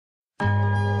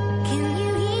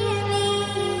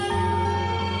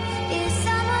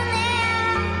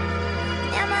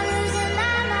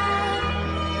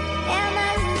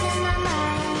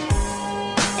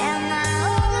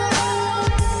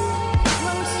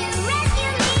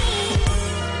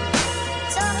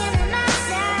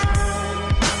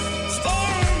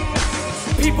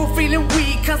feeling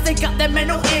weak cause they got their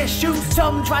mental issues.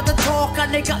 Some try to talk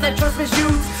and they got their trust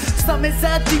misused. Some it's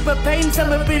a deeper pain, some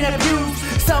have been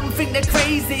abused. Some think they're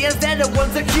crazy as they're the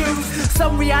ones accused.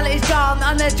 Some reality's gone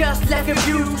and they're just left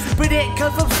confused. But it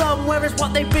comes from somewhere, it's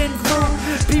what they've been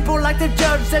through. People like to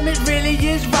judge them, it really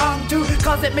is wrong too,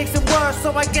 cause it makes them worse,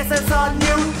 so I guess it's on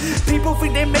you. People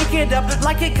think they make it up,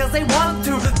 like it cause they want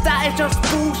to. That is just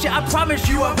bullshit, I promise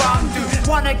you are wrong dude.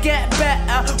 Wanna get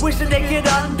better, wishing they could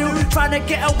undo. Trying to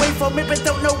get away from it but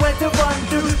don't know where to run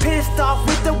to. Pissed off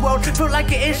with the world, feel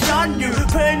like it is on you.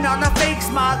 Putting on a fake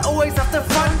smile, always have to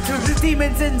front to.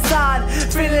 Demons inside,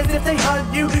 feel as if they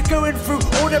hunt you. Going through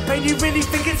all the pain, you really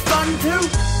think it's fun too?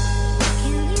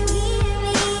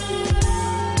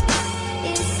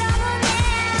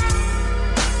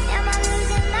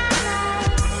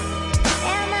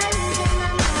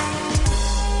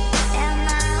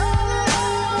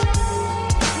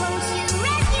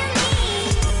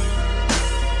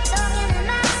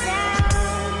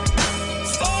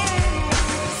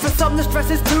 Some the stress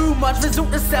is too much,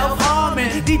 resort to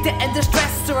self-harming. Need to end the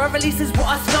stress or a release is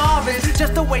what a scar is.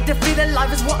 Just a way to feel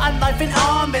alive is what a knife in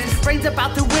arm is. Brain's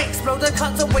about to explode, the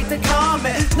cut's a way to calm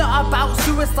it. It's not about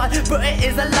suicide, but it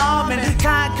is alarming.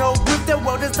 Can't cope with the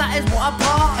world as that is what a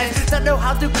part is. Don't know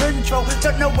how to control,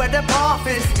 don't know where the path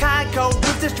is. Can't cope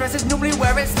with the stress is normally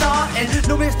where it's starting.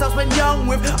 Normally it starts when young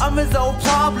with unresolved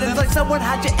problems. Like someone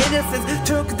had your innocence,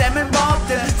 took them and robbed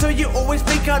them. So you always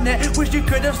think on it, wish you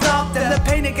could have stopped them. The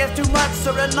pain it gets too much,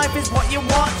 so the knife is what you're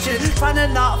watching. Trying to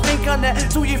not think on it,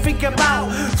 it's all you think about.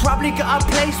 Probably got a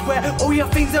place where all your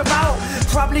things are out.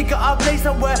 Probably got a place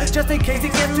somewhere, just in case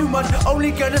it gets too much.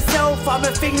 Only gonna self-harm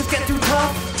if things get too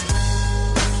tough.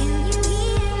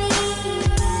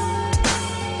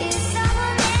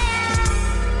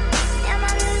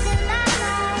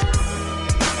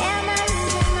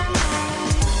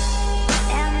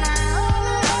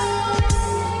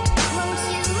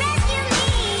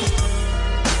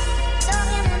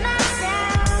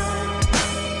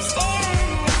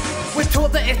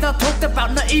 Taught that it's not talked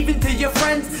about, not even to your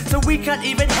friends. So we can't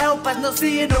even help us not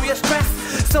seeing all your stress.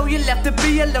 So you're left to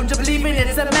be alone, just believing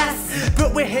it's a mess.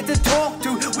 But we're here to talk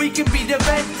to, we can be the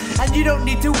vent. And you don't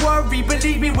need to worry,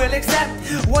 believe me, we'll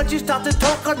accept. Once you start to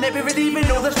talk on it, we're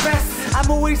relieving all the stress. I'm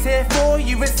always here for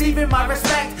you, receiving my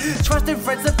respect. Trusting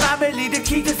friends and family, the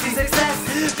key to see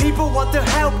success. People want to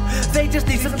help, they just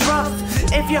need some trust.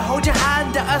 If you hold your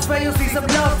hand out, I swear you'll see some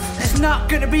love. It's not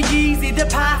gonna be easy, the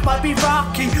path might be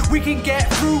rocky. We can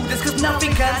get through this cause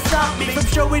nothing can stop me from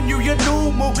showing you you're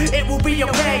normal, it will be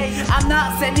okay. I'm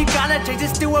not saying you gotta change,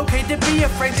 it's still okay to be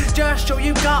afraid. Just show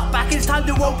you got back, it's time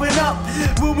to open up.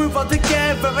 We'll move on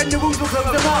together and the rules will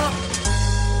close them up.